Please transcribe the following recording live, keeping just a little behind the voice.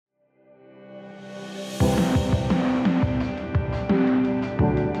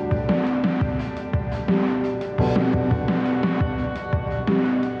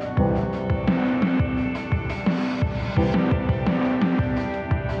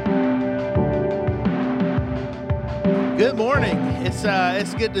Good morning.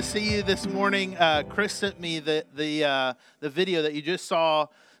 It's good to see you this morning. Chris sent me the video that you just saw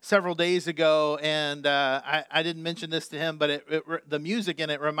several days ago, and I didn't mention this to him, but the music in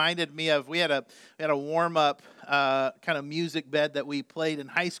it reminded me of we had a warm up kind of music bed that we played in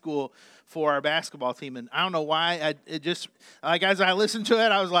high school for our basketball team, and I don't know why as I listened to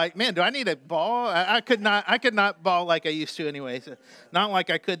it, I was like, man, do I need a ball? I could not ball like I used to anyway. So not like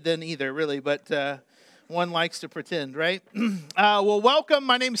I could then either, really, but. One likes to pretend, right? Well, welcome.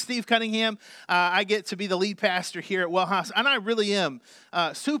 My name is Steve Cunningham. I get to be the lead pastor here at Wellhouse, and I really am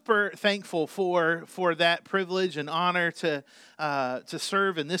super thankful for that privilege and honor to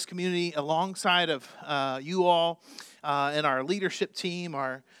serve in this community alongside of you all and our leadership team,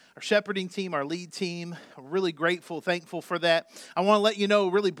 our shepherding team, our lead team. I'm really grateful, thankful for that. I want to let you know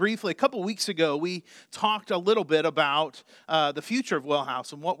really briefly, a couple weeks ago, we talked a little bit about the future of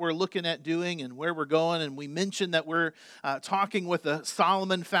Wellhouse and what we're looking at doing and where we're going. And we mentioned that we're talking with the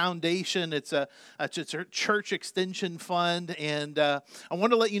Solomon Foundation. It's a church extension fund. And I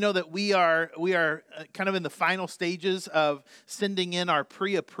want to let you know that we are kind of in the final stages of sending in our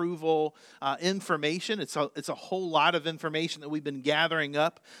pre-approval information. It's a whole lot of information that we've been gathering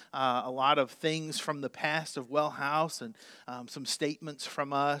up. A lot of things from the past of Wellhouse and some statements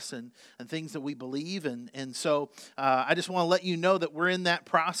from us and things that we believe. And so I just want to let you know that we're in that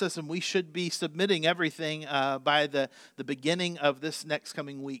process and we should be submitting everything by the beginning of this next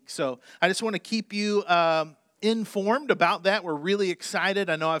coming week. So I just want to keep you informed about that. We're really excited.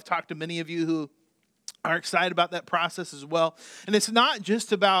 I know I've talked to many of you who are excited about that process as well. And it's not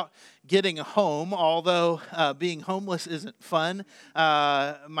just about getting a home, although being homeless isn't fun.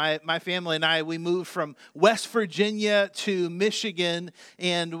 My family and I, we moved from West Virginia to Michigan,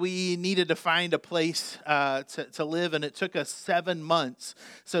 and we needed to find a place to live, and it took us 7 months.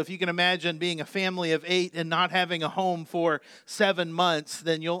 So if you can imagine being a family of 8 and not having a home for 7 months,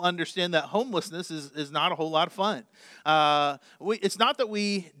 then you'll understand that homelessness is not a whole lot of fun. It's not that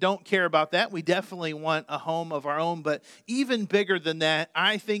we don't care about that. We definitely want a home of our own, but even bigger than that,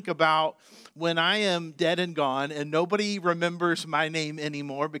 I think about when I am dead and gone and nobody remembers my name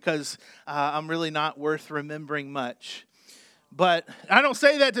anymore because I'm really not worth remembering much. But I don't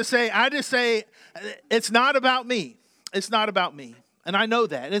say that to say, I just say it's not about me. It's not about me. And I know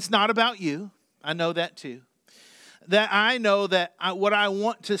that. It's not about you. I know that too. That I know that what I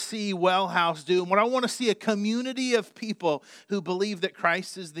want to see Wellhouse do and what I want to see a community of people who believe that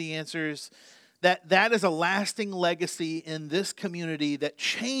Christ is the answers, that is a lasting legacy in this community that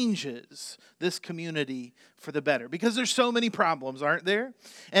changes this community for the better. Because there's so many problems, aren't there?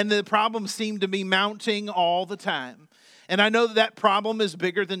 And the problems seem to be mounting all the time. And I know that problem is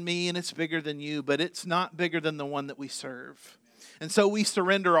bigger than me and it's bigger than you, but it's not bigger than the one that we serve. And so we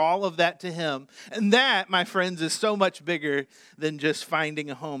surrender all of that to Him. And that, my friends, is so much bigger than just finding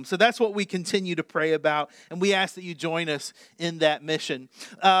a home. So that's what we continue to pray about. And we ask that you join us in that mission.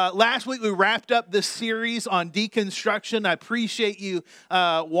 Last week, we wrapped up this series on deconstruction. I appreciate you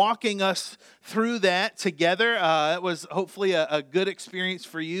walking us through that together. It was hopefully a good experience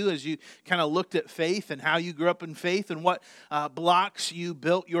for you as you kind of looked at faith and how you grew up in faith and what blocks you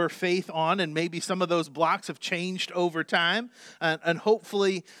built your faith on. And maybe some of those blocks have changed over time. And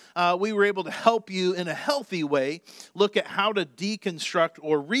hopefully we were able to help you in a healthy way look at how to deconstruct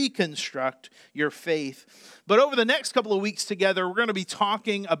or reconstruct your faith. But over the next couple of weeks together, we're going to be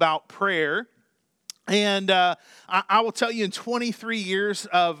talking about prayer. And I will tell you, in 23 years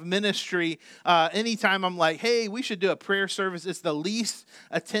of ministry, anytime I'm like, hey, we should do a prayer service, it's the least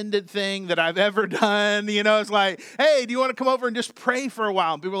attended thing that I've ever done. You know, it's like, hey, do you want to come over and just pray for a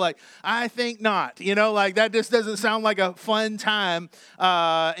while? And people are like, I think not. You know, like that just doesn't sound like a fun time.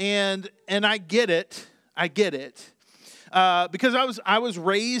 And I get it. I get it. Because I was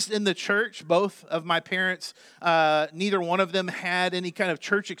raised in the church. Both of my parents, neither one of them had any kind of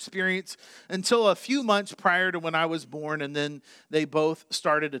church experience until a few months prior to when I was born, and then they both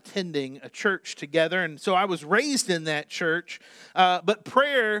started attending a church together. And so I was raised in that church, but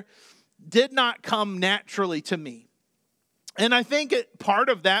prayer did not come naturally to me. And I think part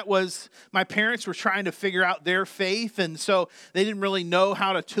of that was my parents were trying to figure out their faith, and so they didn't really know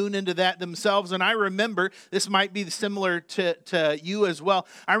how to tune into that themselves. And I remember, this might be similar to you as well,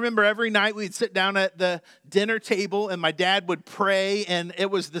 I remember every night we'd sit down at the dinner table and my dad would pray, and it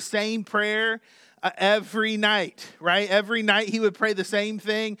was the same prayer every night, right? Every night he would pray the same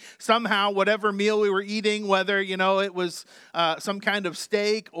thing. Somehow, whatever meal we were eating, whether, it was some kind of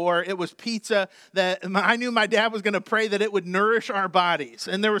steak or it was pizza, that I knew my dad was going to pray that it would nourish our bodies.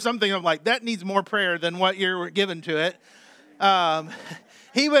 And there was something of like, that needs more prayer than what you're given to it.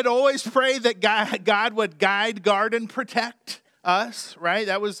 He would always pray that God would guide, guard, and protect us, right?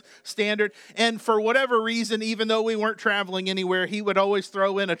 That was standard. And for whatever reason, even though we weren't traveling anywhere, he would always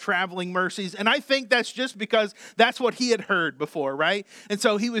throw in a traveling mercies. And I think that's just because that's what he had heard before, right? And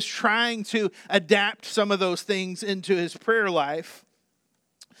so he was trying to adapt some of those things into his prayer life.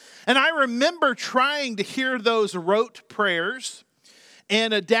 And I remember trying to hear those rote prayers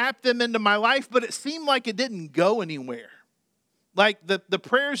and adapt them into my life, but it seemed like it didn't go anywhere. Like the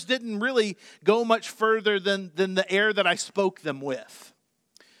prayers didn't really go much further than the air that I spoke them with.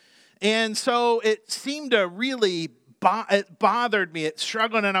 And so it seemed to really, it bothered me. It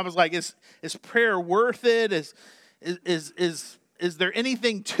struggled, and I was like, is prayer worth it? Is there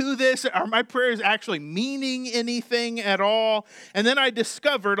anything to this? Are my prayers actually meaning anything at all? And then I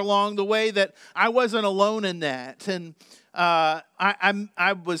discovered along the way that I wasn't alone in that. And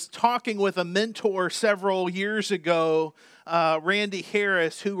I was talking with a mentor several years ago, Randy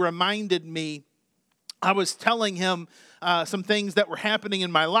Harris, who reminded me. I was telling him some things that were happening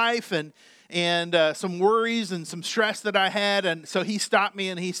in my life and some worries and some stress that I had. And so he stopped me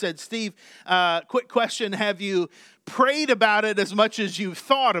and he said, Steve, quick question. Have you prayed about it as much as you've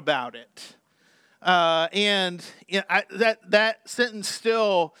thought about it? And you know, that sentence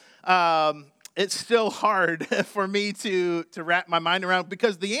still, it's still hard for me to wrap my mind around,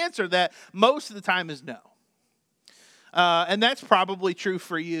 because the answer to that most of the time is no. And that's probably true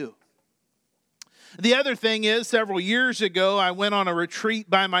for you. The other thing is, several years ago, I went on a retreat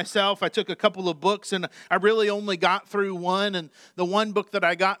by myself. I took a couple of books, and I really only got through one. And the one book that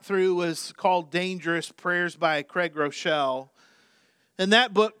I got through was called Dangerous Prayers by Craig Rochelle. And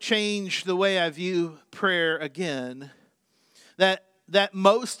that book changed the way I view prayer again. That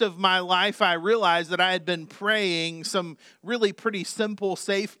most of my life I realized that I had been praying some really pretty simple,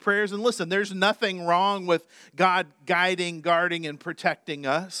 safe prayers. And listen, there's nothing wrong with God guiding, guarding, and protecting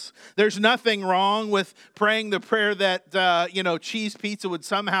us. There's nothing wrong with praying the prayer that, cheese pizza would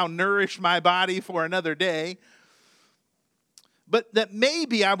somehow nourish my body for another day. But that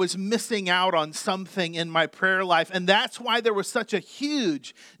maybe I was missing out on something in my prayer life. And that's why there was such a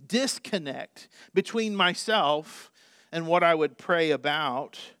huge disconnect between myself and what I would pray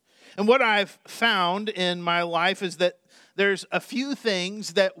about. And what I've found in my life is that there's a few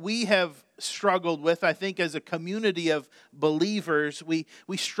things that we have struggled with, I think, as a community of believers, we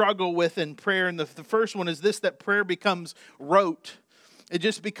struggle with in prayer. And the first one is this, that prayer becomes rote. It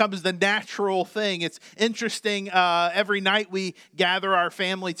just becomes the natural thing. It's interesting. Every night we gather our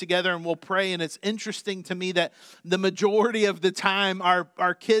family together and we'll pray. And it's interesting to me that the majority of the time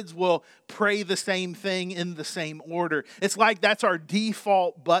our kids will pray the same thing in the same order. It's like that's our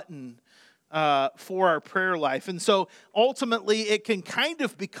default button for our prayer life. And so ultimately it can kind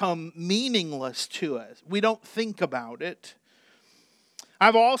of become meaningless to us. We don't think about it.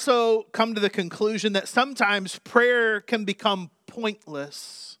 I've also come to the conclusion that sometimes prayer can become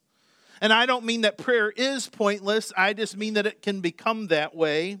pointless. And I don't mean that prayer is pointless. I just mean that it can become that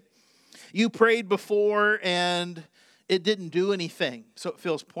way. You prayed before and it didn't do anything, so it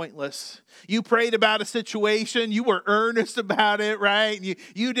feels pointless. You prayed about a situation. You were earnest about it, right?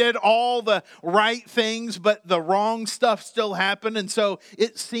 You did all the right things, but the wrong stuff still happened, and so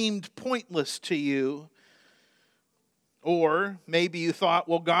it seemed pointless to you. Or maybe you thought,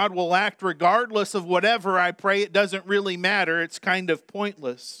 well, God will act regardless of whatever I pray. It doesn't really matter. It's kind of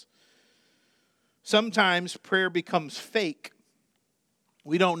pointless. Sometimes prayer becomes fake.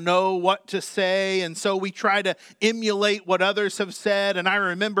 We don't know what to say, and so we try to emulate what others have said. And I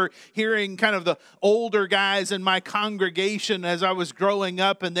remember hearing kind of the older guys in my congregation as I was growing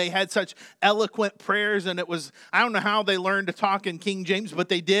up, and they had such eloquent prayers, and I don't know how they learned to talk in King James, but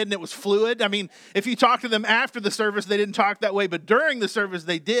they did, and it was fluid. I mean, if you talk to them after the service, they didn't talk that way, but during the service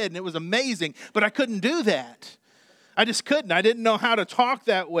they did, and it was amazing. But I couldn't do that. I just couldn't. I didn't know how to talk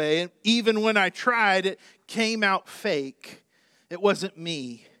that way, and even when I tried, it came out fake. It wasn't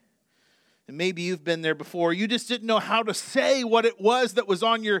me. And maybe you've been there before. You just didn't know how to say what it was that was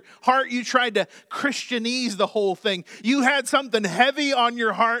on your heart. You tried to Christianese the whole thing. You had something heavy on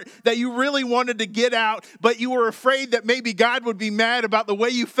your heart that you really wanted to get out, but you were afraid that maybe God would be mad about the way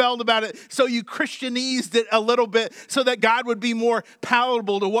you felt about it. So you Christianese it a little bit so that God would be more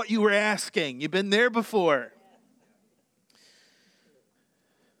palatable to what you were asking. You've been there before.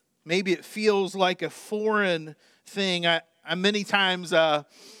 Maybe it feels like a foreign thing. Many times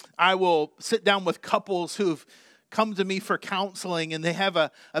I will sit down with couples who've come to me for counseling, and they have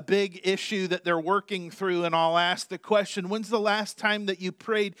a big issue that they're working through, and I'll ask the question, when's the last time that you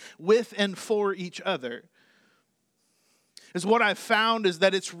prayed with and for each other? is what I've found is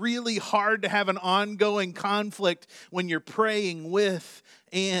that it's really hard to have an ongoing conflict when you're praying with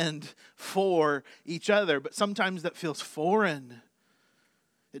and for each other. But sometimes that feels foreign.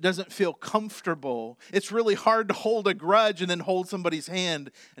 It doesn't feel comfortable. It's really hard to hold a grudge and then hold somebody's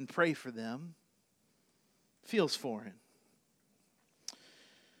hand and pray for them. It feels foreign.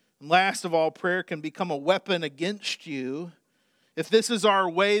 And last of all, prayer can become a weapon against you. If this is our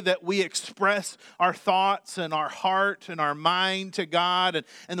way that we express our thoughts and our heart and our mind to God,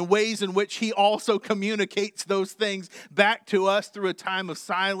 and the ways in which He also communicates those things back to us through a time of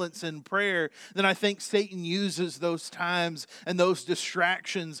silence and prayer, then I think Satan uses those times and those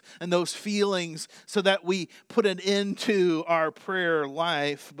distractions and those feelings so that we put an end to our prayer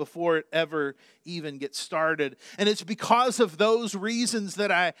life before it ever even gets started. And it's because of those reasons that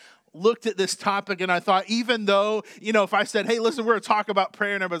I looked at this topic and I thought, even though, if I said, hey, listen, we're going to talk about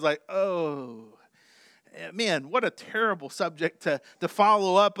prayer, and everybody's like, oh, man, what a terrible subject to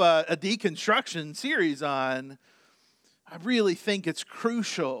follow up a deconstruction series on. I really think it's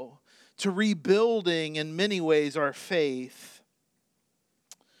crucial to rebuilding, in many ways, our faith.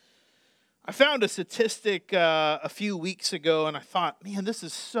 I found a statistic a few weeks ago, and I thought, man, this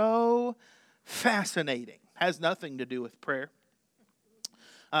is so fascinating. Has nothing to do with prayer.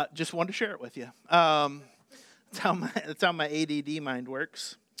 Just wanted to share it with you. That's how my ADD mind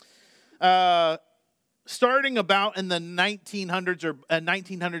works. Starting about in the 1900s or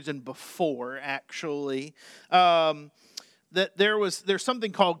 1900s and before, actually, that there's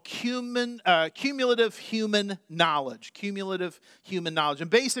something called cumulative human knowledge. Cumulative human knowledge, and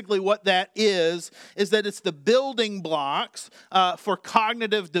basically what that is that it's the building blocks for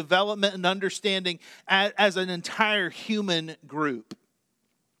cognitive development and understanding as an entire human group.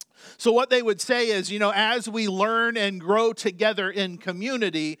 So what they would say is, as we learn and grow together in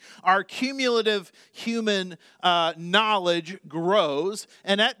community, our cumulative human knowledge grows.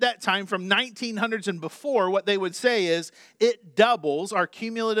 And at that time, from 1900s and before, what they would say is it doubles. Our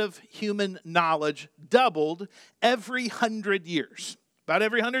cumulative human knowledge doubled every 100 years. About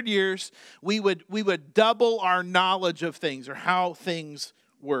every 100 years, we would double our knowledge of things or how things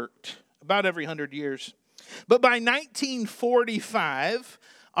worked. About every 100 years. But by 1945,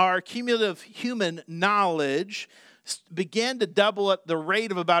 our cumulative human knowledge began to double at the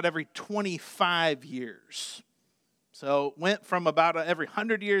rate of about every 25 years. So it went from about every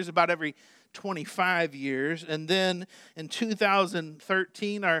 100 years, about every 25 years. And then in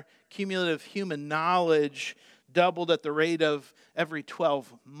 2013, our cumulative human knowledge doubled at the rate of every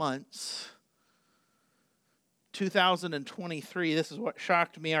 12 months. 2023, this is what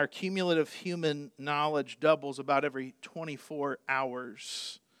shocked me, our cumulative human knowledge doubles about every 24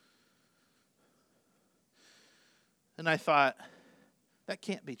 hours. And I thought, that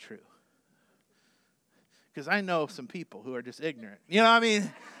can't be true. Because I know some people who are just ignorant. You know what I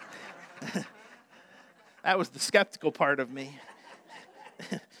mean? That was the skeptical part of me.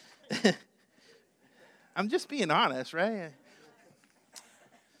 I'm just being honest, right?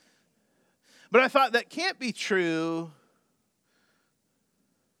 But I thought that can't be true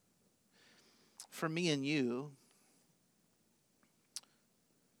for me and you,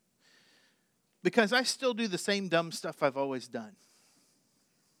 because I still do the same dumb stuff I've always done.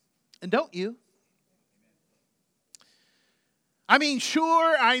 And don't you? I mean,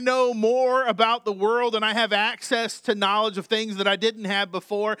 sure, I know more about the world and I have access to knowledge of things that I didn't have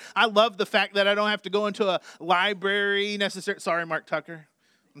before. I love the fact that I don't have to go into a library necessarily. Sorry, Mark Tucker.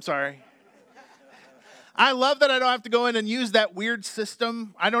 I'm sorry. I love that I don't have to go in and use that weird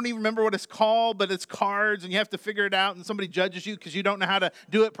system. I don't even remember what it's called, but it's cards, and you have to figure it out, and somebody judges you because you don't know how to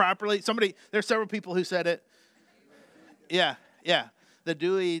do it properly. There's several people who said it. Yeah. The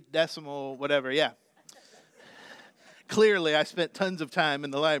Dewey Decimal, whatever, yeah. Clearly, I spent tons of time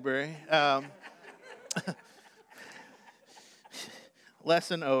in the library.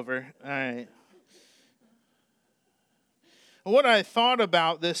 Lesson over. All right. What I thought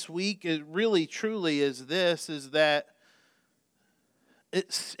about this week is really truly is that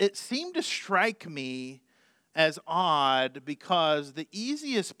it seemed to strike me as odd because the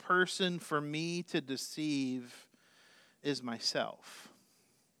easiest person for me to deceive is myself.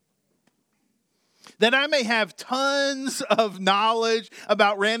 That I may have tons of knowledge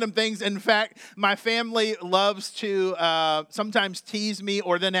about random things. In fact, my family loves to sometimes tease me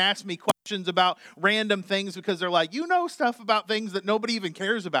or then ask me questions about random things because they're like, you know stuff about things that nobody even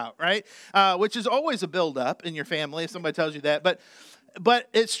cares about, right? Which is always a buildup in your family if somebody tells you that. But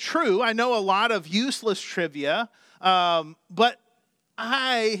it's true. I know a lot of useless trivia, but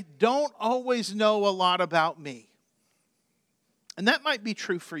I don't always know a lot about me. And that might be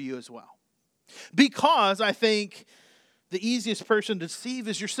true for you as well. Because I think the easiest person to deceive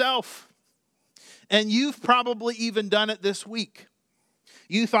is yourself. And you've probably even done it this week.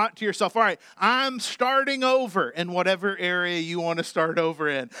 You thought to yourself, all right, I'm starting over in whatever area you want to start over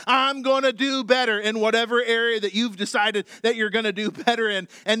in. I'm going to do better in whatever area that you've decided that you're going to do better in.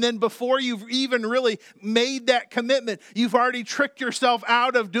 And then before you've even really made that commitment, you've already tricked yourself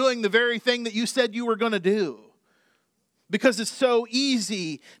out of doing the very thing that you said you were going to do. Because it's so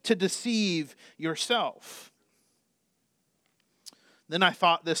easy to deceive yourself. Then I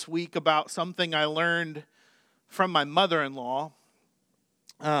thought this week about something I learned from my mother-in-law.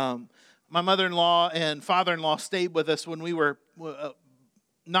 My mother-in-law and father-in-law stayed with us when we were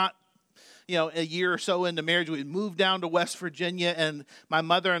not, a year or so into marriage. We moved down to West Virginia, and my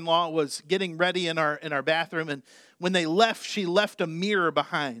mother-in-law was getting ready in our bathroom. And when they left, she left a mirror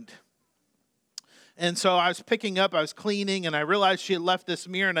behind. And so I was cleaning, and I realized she had left this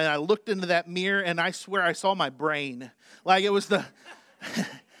mirror, and I looked into that mirror, and I swear I saw my brain. Like it was the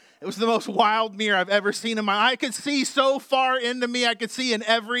most wild mirror I've ever seen in I could see so far into me, I could see in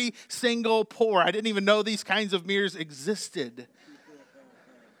every single pore. I didn't even know these kinds of mirrors existed. It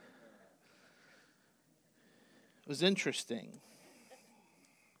was interesting.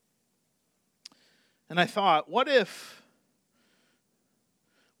 And I thought, what if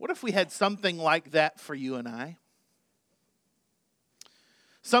we had something like that for you and I?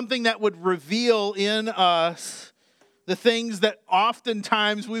 Something that would reveal in us the things that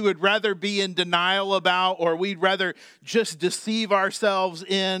oftentimes we would rather be in denial about, or we'd rather just deceive ourselves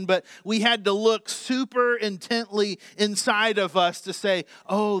in, but we had to look super intently inside of us to say,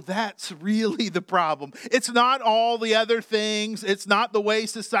 oh, that's really the problem. It's not all the other things. It's not the way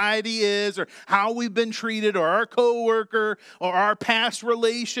society is, or how we've been treated, or our coworker, or our past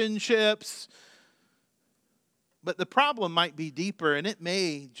relationships. But the problem might be deeper, and it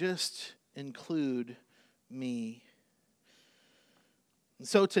may just include me. And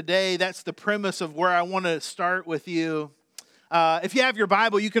so today, that's the premise of where I want to start with you. If you have your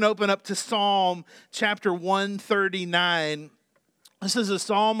Bible, you can open up to Psalm chapter 139. This is a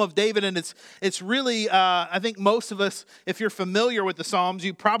Psalm of David, and it's really, I think most of us, if you're familiar with the Psalms,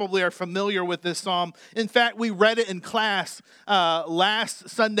 you probably are familiar with this Psalm. In fact, we read it in class last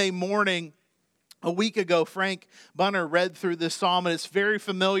Sunday morning. A week ago, Frank Bunner read through this psalm, and it's very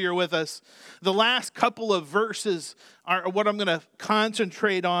familiar with us. The last couple of verses are what I'm going to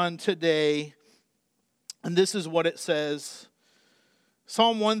concentrate on today, and this is what it says.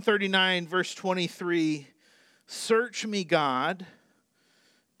 Psalm 139, verse 23, "Search me, God,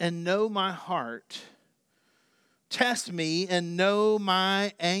 and know my heart. Test me and know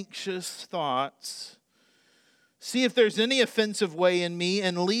my anxious thoughts. See if there's any offensive way in me,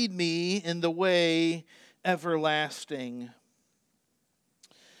 and lead me in the way everlasting."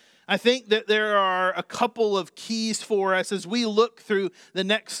 I think that there are a couple of keys for us as we look through the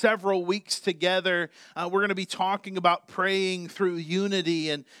next several weeks together. We're going to be talking about praying through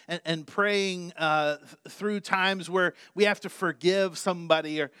unity and praying through times where we have to forgive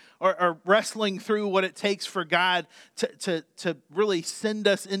somebody, or wrestling through what it takes for God to really send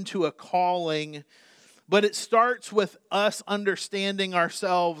us into a calling. But it starts with us understanding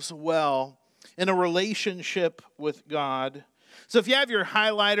ourselves well in a relationship with God. So if you have your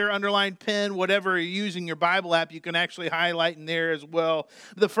highlighter, underlined pen, whatever you're using, your Bible app, you can actually highlight in there as well.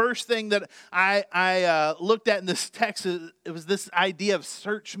 The first thing that I looked at in this text, it was this idea of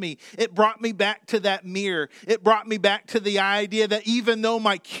search me. It brought me back to that mirror. It brought me back to the idea that even though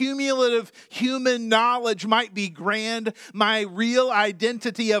my cumulative human knowledge might be grand, my real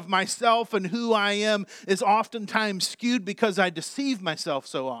identity of myself and who I am is oftentimes skewed because I deceive myself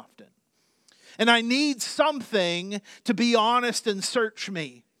so often. And I need something to be honest and search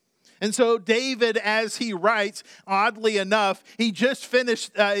me. And so David, as he writes, oddly enough, he just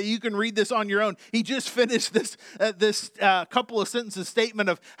finished, you can read this on your own, he just finished this couple of sentences statement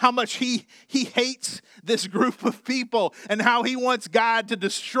of how much he hates this group of people and how he wants God to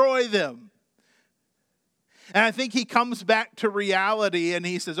destroy them. And I think he comes back to reality and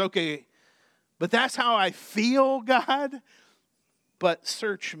he says, okay, but that's how I feel, God, but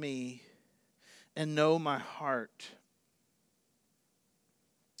search me and know my heart.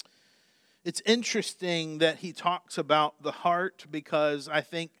 It's interesting that he talks about the heart, because I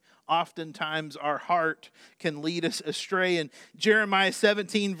think oftentimes our heart can lead us astray. In Jeremiah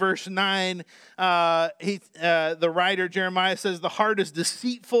 17, verse 9, the writer Jeremiah says, "The heart is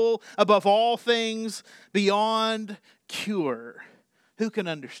deceitful above all things, beyond cure. Who can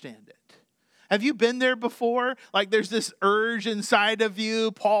understand it?" Have you been there before? Like there's this urge inside of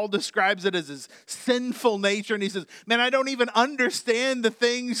you. Paul describes it as his sinful nature. And he says, man, I don't even understand the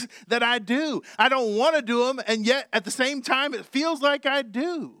things that I do. I don't want to do them. And yet at the same time, it feels like I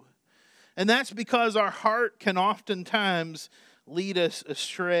do. And that's because our heart can oftentimes lead us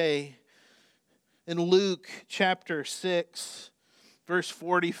astray. In Luke chapter 6, verse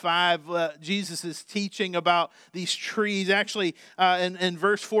 45, Jesus is teaching about these trees. Actually, in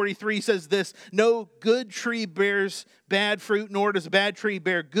verse 43 says this, no good tree bears bad fruit, nor does a bad tree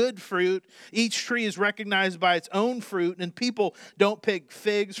bear good fruit. Each tree is recognized by its own fruit, and people don't pick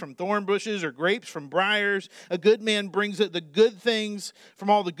figs from thorn bushes or grapes from briars. A good man brings the good things from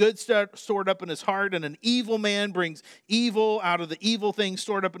all the good stuff stored up in his heart, and an evil man brings evil out of the evil things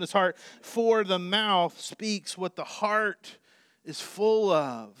stored up in his heart. For the mouth speaks what the heart is full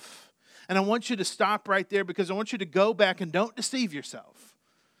of. And I want you to stop right there because I want you to go back and don't deceive yourself.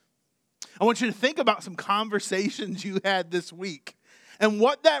 I want you to think about some conversations you had this week and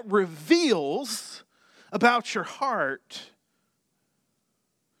what that reveals about your heart.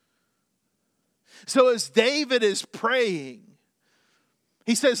 So as David is praying,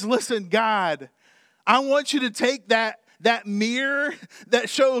 he says, listen, God, I want you to take that mirror that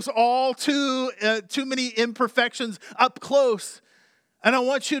shows all too many imperfections up close. And I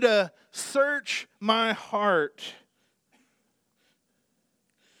want you to search my heart.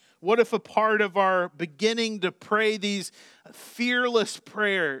 What if a part of our beginning to pray these fearless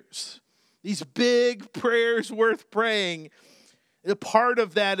prayers, these big prayers worth praying, a part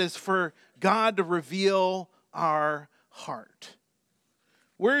of that is for God to reveal our heart.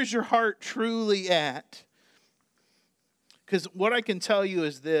 Where is your heart truly at? Because what I can tell you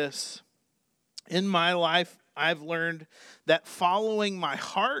is this. In my life, I've learned that following my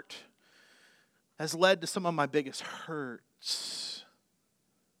heart has led to some of my biggest hurts.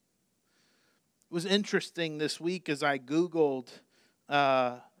 It was interesting this week as I Googled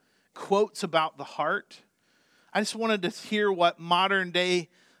quotes about the heart. I just wanted to hear what modern day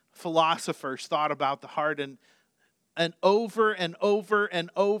philosophers thought about the heart. And over and over and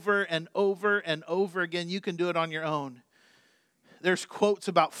over and over and over again, you can do it on your own. There's quotes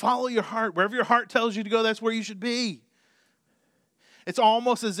about follow your heart. Wherever your heart tells you to go, that's where you should be. It's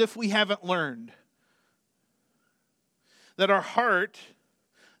almost as if we haven't learned that our heart,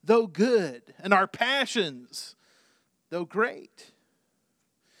 though good, and our passions, though great,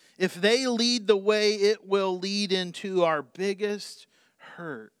 if they lead the way, it will lead into our biggest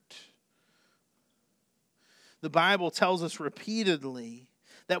hurt. The Bible tells us repeatedly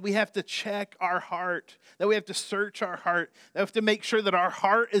that we have to check our heart, that we have to search our heart, that we have to make sure that our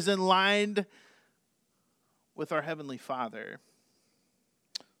heart is in line with our Heavenly Father.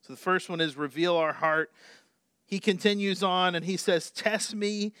 So the first one is reveal our heart. He continues on and he says, test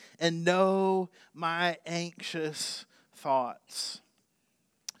me and know my anxious thoughts.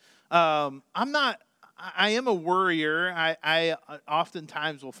 I am a worrier. I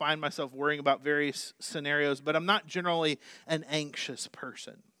oftentimes will find myself worrying about various scenarios, but I'm not generally an anxious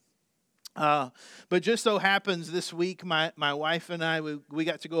person. But just so happens this week, my wife and I, we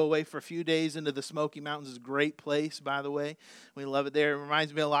got to go away for a few days into the Smoky Mountains. It's a great place, by the way. We love it there. It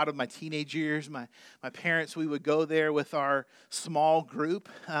reminds me a lot of my teenage years. My parents, we would go there with our small group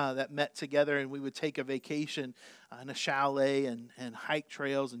that met together, and we would take a vacation in a chalet and hike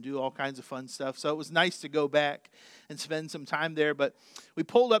trails and do all kinds of fun stuff. So it was nice to go back and spend some time there. But we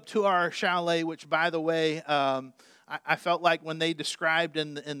pulled up to our chalet, which, by the way, I felt like when they described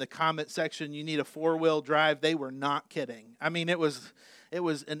in the comment section, you need a 4-wheel drive, they were not kidding. I mean, it was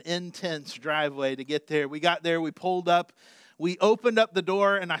an intense driveway to get there. We got there, we pulled up, we opened up the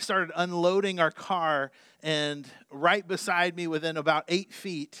door, and I started unloading our car, and right beside me, within about 8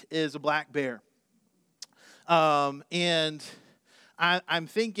 feet, is a black bear. And I'm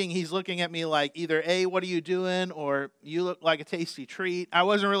thinking he's looking at me like either A, what are you doing, or you look like a tasty treat. I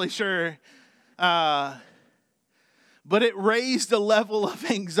wasn't really sure. But it raised a level of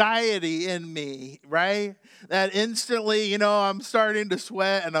anxiety in me, right? That instantly, I'm starting to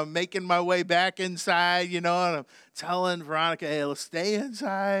sweat and I'm making my way back inside, and I'm telling Veronica, hey, let's stay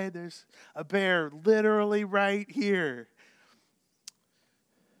inside. There's a bear literally right here.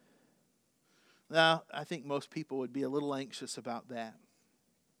 Now, I think most people would be a little anxious about that.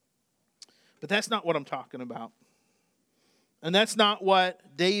 But that's not what I'm talking about. And that's not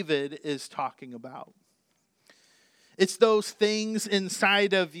what David is talking about. It's those things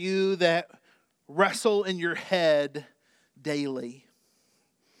inside of you that wrestle in your head daily.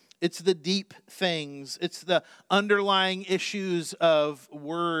 It's the deep things. It's the underlying issues of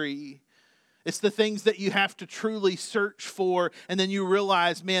worry It's the things that you have to truly search for, and then you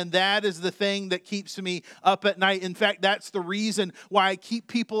realize, man, that is the thing that keeps me up at night. In fact, that's the reason why I keep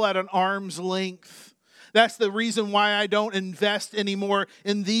people at an arm's length. That's the reason why I don't invest anymore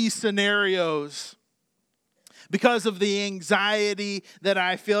in these scenarios. Because of the anxiety that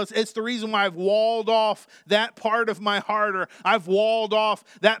I feel. It's the reason why I've walled off that part of my heart, or I've walled off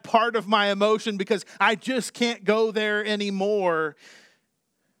that part of my emotion, because I just can't go there anymore.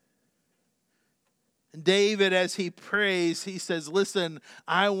 And David, as he prays, he says, listen,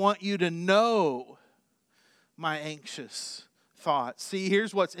 I want you to know my anxious thoughts. See,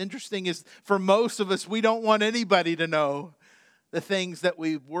 here's what's interesting is for most of us, we don't want anybody to know the things that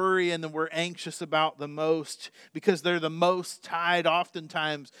we worry and that we're anxious about the most, because they're the most tied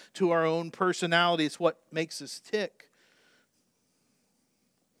oftentimes to our own personality. It's what makes us tick.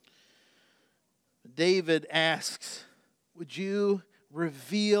 David asks, would you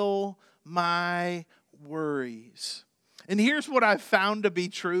reveal my worries? And here's what I've found to be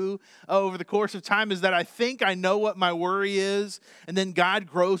true over the course of time is that I think I know what my worry is, and then God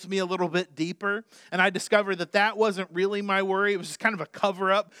grows me a little bit deeper, and I discover that that wasn't really my worry. It was just kind of a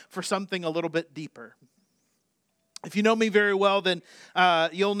cover-up for something a little bit deeper. If you know me very well, then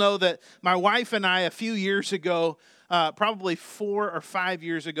you'll know that my wife and I, a few years ago, probably 4 or 5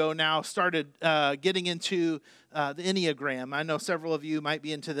 years ago now, started getting into the Enneagram. I know several of you might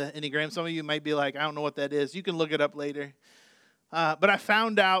be into the Enneagram. Some of you might be like, I don't know what that is. You can look it up later. But I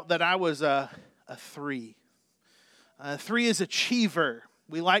found out that I was a 3. 3 is achiever.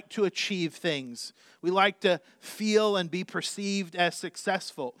 We like to achieve things. We like to feel and be perceived as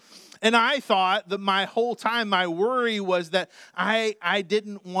successful. And I thought that my whole time, my worry was that I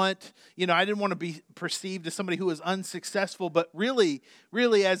didn't want to be perceived as somebody who was unsuccessful. But really,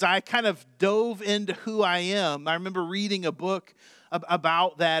 as I kind of dove into who I am, I remember reading a book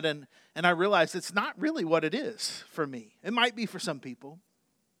about that, and I realized it's not really what it is for me. It might be for some people.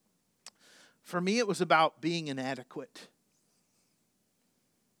 For me, it was about being inadequate.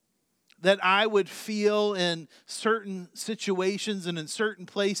 That I would feel in certain situations and in certain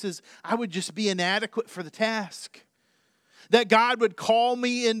places, I would just be inadequate for the task. That God would call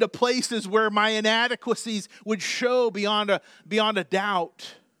me into places where my inadequacies would show beyond a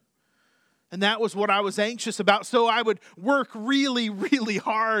doubt. And that was what I was anxious about. So I would work really, really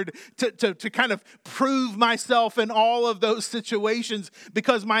hard to kind of prove myself in all of those situations,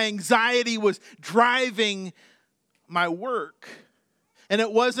 because my anxiety was driving my work. And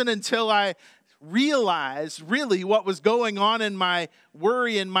it wasn't until I realized really what was going on in my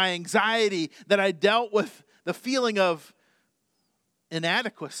worry and my anxiety that I dealt with the feeling of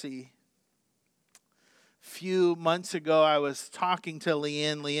inadequacy. A few months ago, I was talking to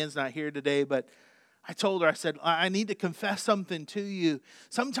Leanne. Leanne's not here today, but I told her, I said, I need to confess something to you.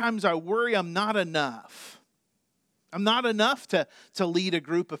 Sometimes I worry I'm not enough. I'm not enough to lead a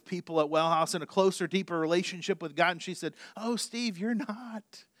group of people at Wellhouse in a closer, deeper relationship with God. And she said, oh, Steve, you're not.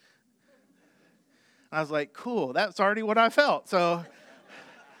 And I was like, cool, that's already what I felt. So,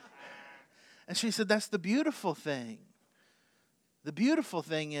 and she said, that's the beautiful thing. The beautiful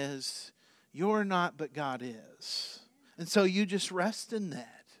thing is you're not, but God is. And so you just rest in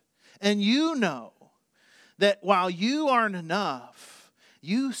that. And you know that while you aren't enough,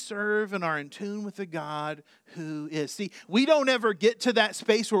 you serve and are in tune with the God who is. See, we don't ever get to that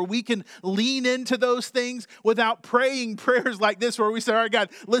space where we can lean into those things without praying prayers like this, where we say, all right, God,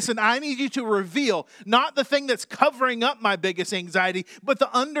 listen, I need you to reveal not the thing that's covering up my biggest anxiety, but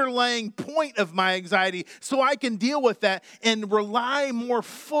the underlying point of my anxiety, so I can deal with that and rely more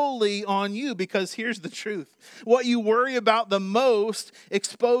fully on you. Because here's the truth. What you worry about the most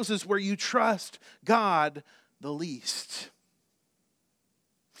exposes where you trust God the least.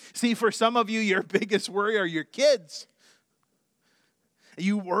 See, for some of you, your biggest worry are your kids.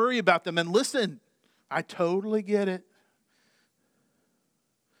 You worry about them. And listen, I totally get it.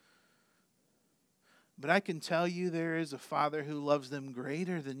 But I can tell you there is a Father who loves them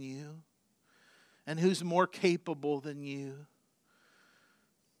greater than you and who's more capable than you.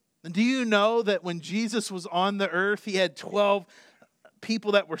 And do you know that when Jesus was on the earth, he had 12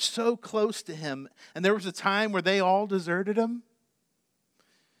 people that were so close to him, and there was a time where they all deserted him?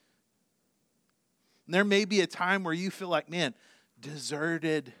 There may be a time where you feel like, man,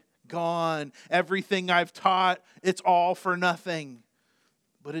 deserted, gone, everything I've taught, it's all for nothing.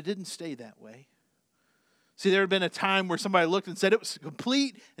 But it didn't stay that way. See, there had been a time where somebody looked and said it was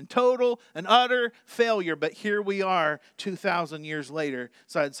complete and total and utter failure. But here we are 2,000 years later.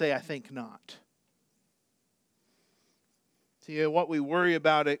 So I'd say, I think not. See, what we worry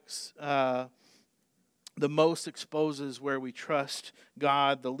about the most exposes where we trust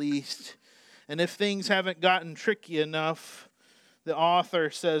God the least. And if things haven't gotten tricky enough, the author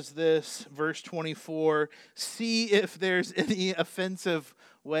says this, verse 24, see if there's any offensive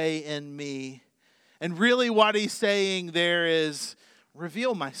way in me. And really what he's saying there is,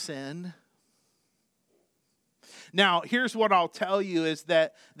 reveal my sin. Now, here's what I'll tell you is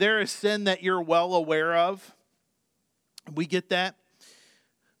that there is sin that you're well aware of. We get that.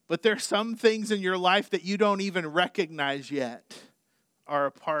 But there's some things in your life that you don't even recognize yet are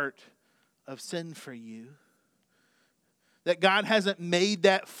a part of sin for you. That God hasn't made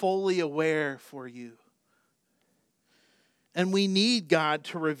that fully aware for you. And we need God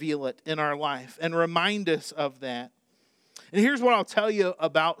to reveal it in our life and remind us of that. And here's what I'll tell you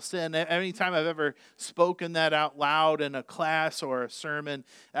about sin. Anytime I've ever spoken that out loud in a class or a sermon,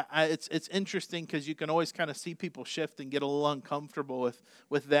 it's interesting because you can always kind of see people shift and get a little uncomfortable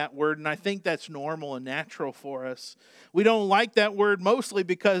with that word. And I think that's normal and natural for us. We don't like that word mostly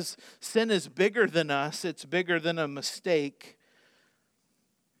because sin is bigger than us. It's bigger than a mistake.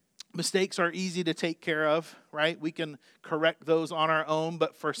 Mistakes are easy to take care of, right? We can correct those on our own.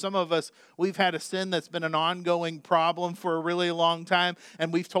 But for some of us, we've had a sin that's been an ongoing problem for a really long time.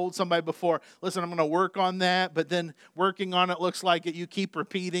 And we've told somebody before, listen, I'm going to work on that. But then working on it looks like you keep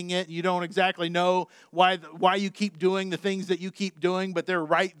repeating it. You don't exactly know why you keep doing the things that you keep doing, but they're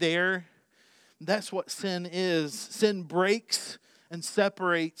right there. That's what sin is. Sin breaks and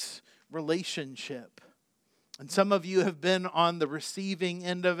separates relationship. And some of you have been on the receiving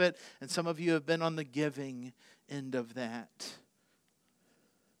end of it, and some of you have been on the giving end of that.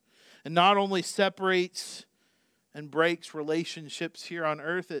 And not only separates and breaks relationships here on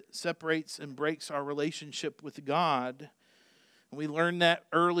earth, it separates and breaks our relationship with God. And we learned that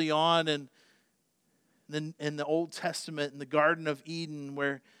early on in the Old Testament, in the Garden of Eden,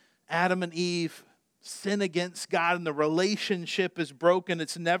 where Adam and Eve sin against God and the relationship is broken.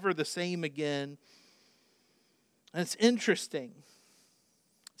 It's never the same again. And it's interesting.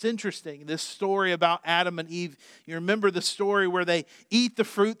 It's interesting, this story about Adam and Eve. You remember the story where they eat the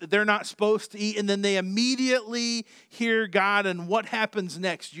fruit that they're not supposed to eat, and then they immediately hear God, and what happens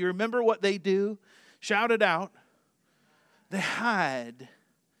next? Do you remember what they do? Shout it out. They hide.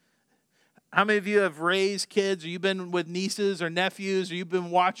 How many of you have raised kids, or you've been with nieces or nephews, or you've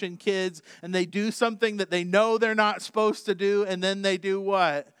been watching kids, and they do something that they know they're not supposed to do, and then they do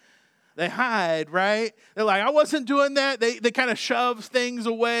what? They hide, right? They're like, I wasn't doing that. They kind of shove things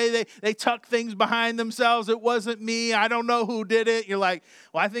away. They tuck things behind themselves. It wasn't me. I don't know who did it. You're like,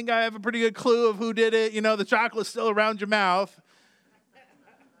 well, I think I have a pretty good clue of who did it. You know, the chocolate's still around your mouth.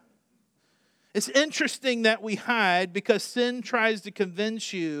 It's interesting that we hide because sin tries to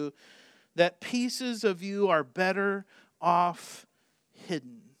convince you that pieces of you are better off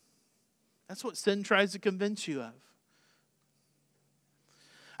hidden. That's what sin tries to convince you of.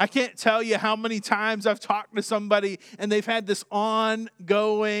 I can't tell you how many times I've talked to somebody and they've had this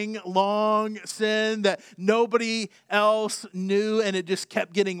ongoing, long sin that nobody else knew, and it just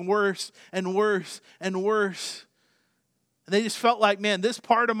kept getting worse and worse and worse. And they just felt like, man, this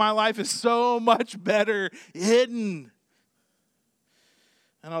part of my life is so much better hidden.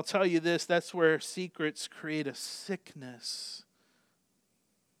 And I'll tell you this, that's where secrets create a sickness.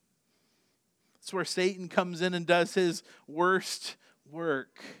 That's where Satan comes in and does his worst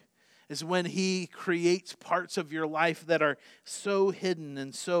work, is when he creates parts of your life that are so hidden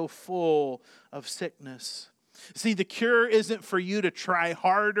and so full of sickness. See, the cure isn't for you to try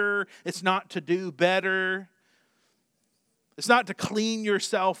harder. It's not to do better. It's not to clean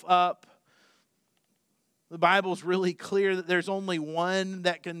yourself up. The Bible's really clear that there's only one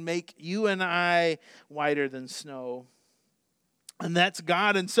that can make you and I whiter than snow. And that's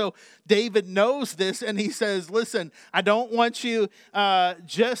God. And so David knows this, and he says, listen, I don't want you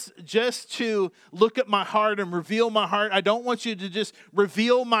just to look at my heart and reveal my heart. I don't want you to just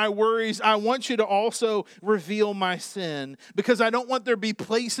reveal my worries. I want you to also reveal my sin, because I don't want there to be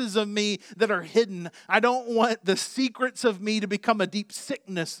places of me that are hidden. I don't want the secrets of me to become a deep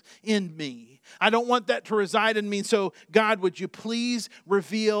sickness in me. I don't want that to reside in me. So God, would you please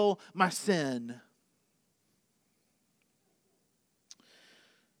reveal my sin?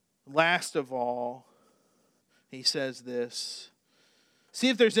 Last of all, he says this, see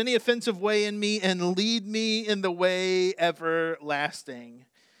if there's any offensive way in me and lead me in the way everlasting.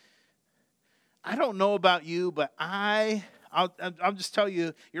 I don't know about you, but I'll just tell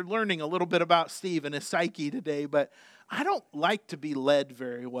you, you're learning a little bit about Steve and his psyche today, but I don't like to be led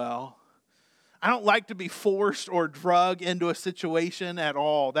very well. I don't like to be forced or drugged into a situation at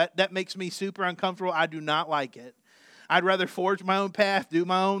all. That makes me super uncomfortable. I do not like it. I'd rather forge my own path, do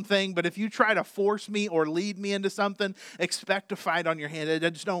my own thing. But if you try to force me or lead me into something, expect a fight on your hand. I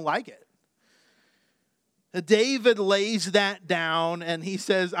just don't like it. David lays that down and he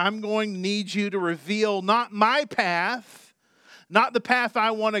says, I'm going to need you to reveal not my path, not the path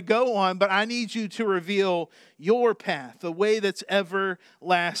I want to go on, but I need you to reveal your path, the way that's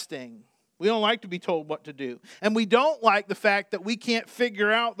everlasting. We don't like to be told what to do. And we don't like the fact that we can't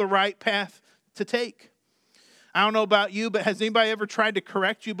figure out the right path to take. I don't know about you, but has anybody ever tried to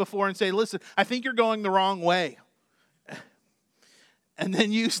correct you before and say, listen, I think you're going the wrong way? And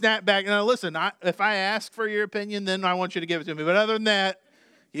then you snap back, and listen, if I ask for your opinion, then I want you to give it to me. But other than that,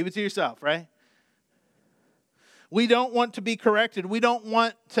 give it to yourself, right? We don't want to be corrected. We don't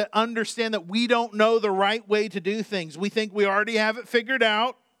want to understand that we don't know the right way to do things. We think we already have it figured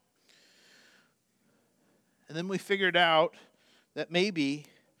out. And then we figured out that maybe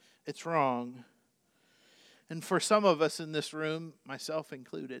it's wrong. And for some of us in this room, myself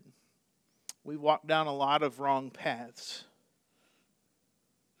included, we walked down a lot of wrong paths.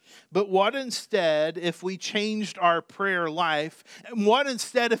 But what instead if we changed our prayer life? And what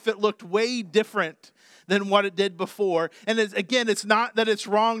instead if it looked way different than what it did before? And it's not that it's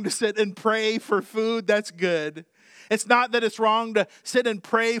wrong to sit and pray for food. That's good. It's not that it's wrong to sit and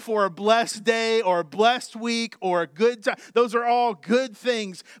pray for a blessed day or a blessed week or a good time. Those are all good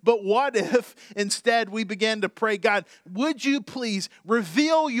things. But what if instead we began to pray, God, would you please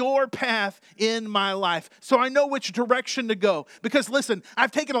reveal your path in my life so I know which direction to go? Because listen,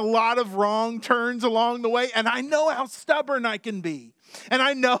 I've taken a lot of wrong turns along the way, and I know how stubborn I can be. And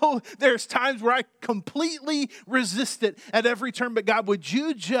I know there's times where I completely resist it at every turn. But God, would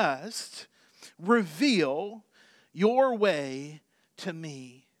you just reveal your way to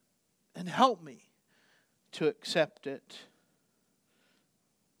me and help me to accept it?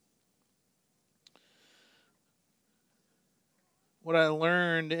 What I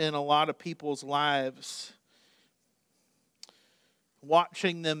learned in a lot of people's lives,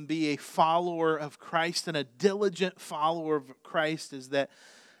 watching them be a follower of Christ and a diligent follower of Christ, is that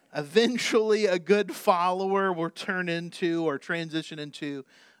eventually a good follower will turn into or transition into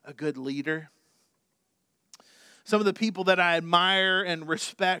a good leader. Some of the people that I admire and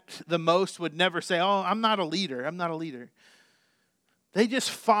respect the most would never say, oh, I'm not a leader. I'm not a leader. They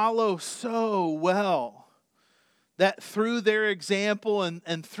just follow so well that through their example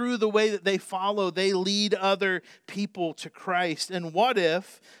and through the way that they follow, they lead other people to Christ. And what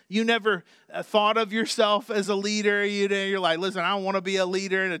if you never thought of yourself as a leader? You're like, listen, I don't want to be a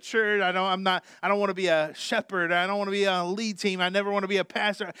leader in a church. I don't want to be a shepherd. I don't want to be on a lead team. I never want to be a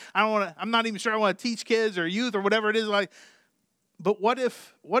pastor. I'm not even sure I want to teach kids or youth or whatever it is. But what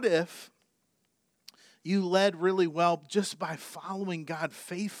if you led really well just by following God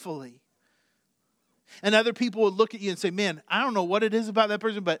faithfully? And other people would look at you and say, man, I don't know what it is about that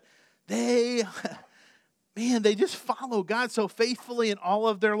person, but they just follow God so faithfully in all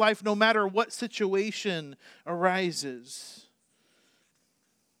of their life, no matter what situation arises.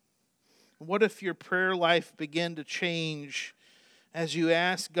 What if your prayer life began to change as you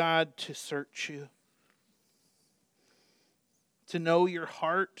ask God to search you, to know your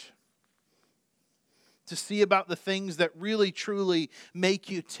heart, to see about the things that really, truly make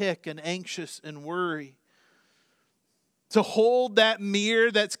you tick and anxious and worry. To hold that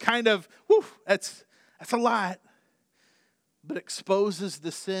mirror that's kind of, that's a lot, but exposes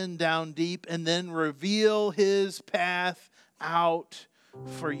the sin down deep and then reveal His path out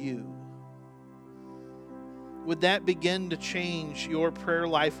for you. Would that begin to change your prayer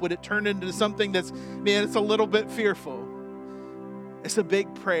life? Would it turn into something that's, it's a little bit fearful? It's a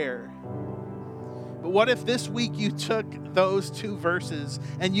big prayer. But what if this week you took those 2 verses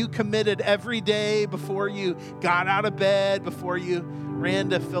and you committed every day before you got out of bed, before you ran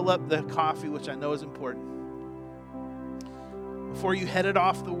to fill up the coffee, which I know is important, before you headed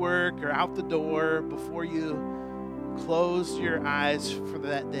off to work or out the door, before you closed your eyes for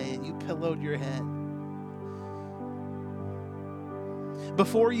that day and you pillowed your head,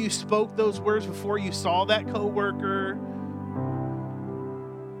 before you spoke those words, before you saw that coworker,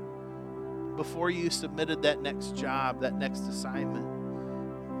 before you submitted that next job, that next assignment,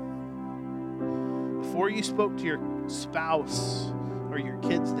 before you spoke to your spouse or your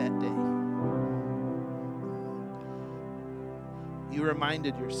kids that day, you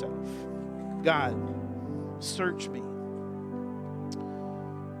reminded yourself, God, search me.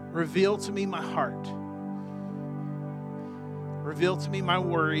 Reveal to me my heart. Reveal to me my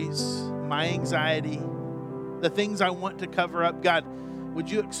worries, my anxiety, the things I want to cover up. God, would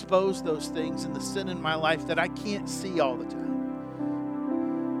you expose those things and the sin in my life that I can't see all the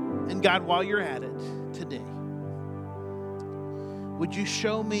time? And God, while you're at it today, would you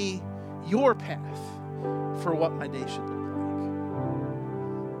show me your path for what my day should look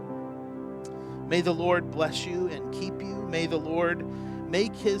like? May the Lord bless you and keep you. May the Lord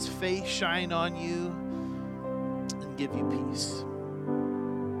make his face shine on you and give you peace.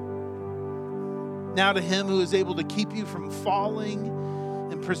 Now to him who is able to keep you from falling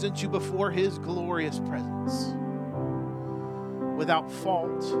and present you before his glorious presence without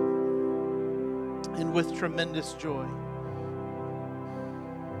fault and with tremendous joy.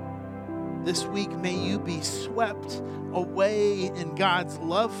 This week, may you be swept away in God's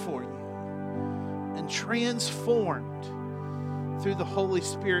love for you and transformed through the Holy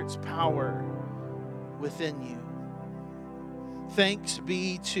Spirit's power within you. Thanks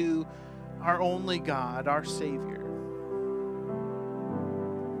be to our only God, our Savior.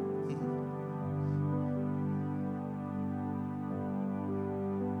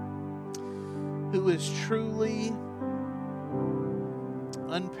 Who is truly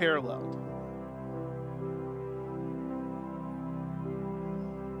unparalleled.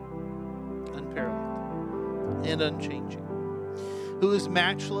 Unparalleled and unchanging. Who is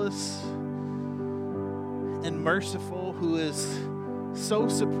matchless and merciful, who is so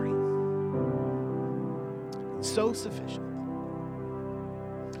supreme, so sufficient,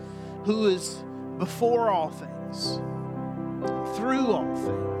 who is before all things, through all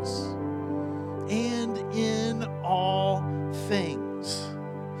things, and in all things,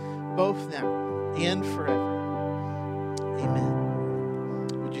 both now and forever. Amen.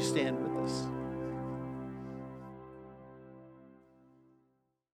 Would you stand with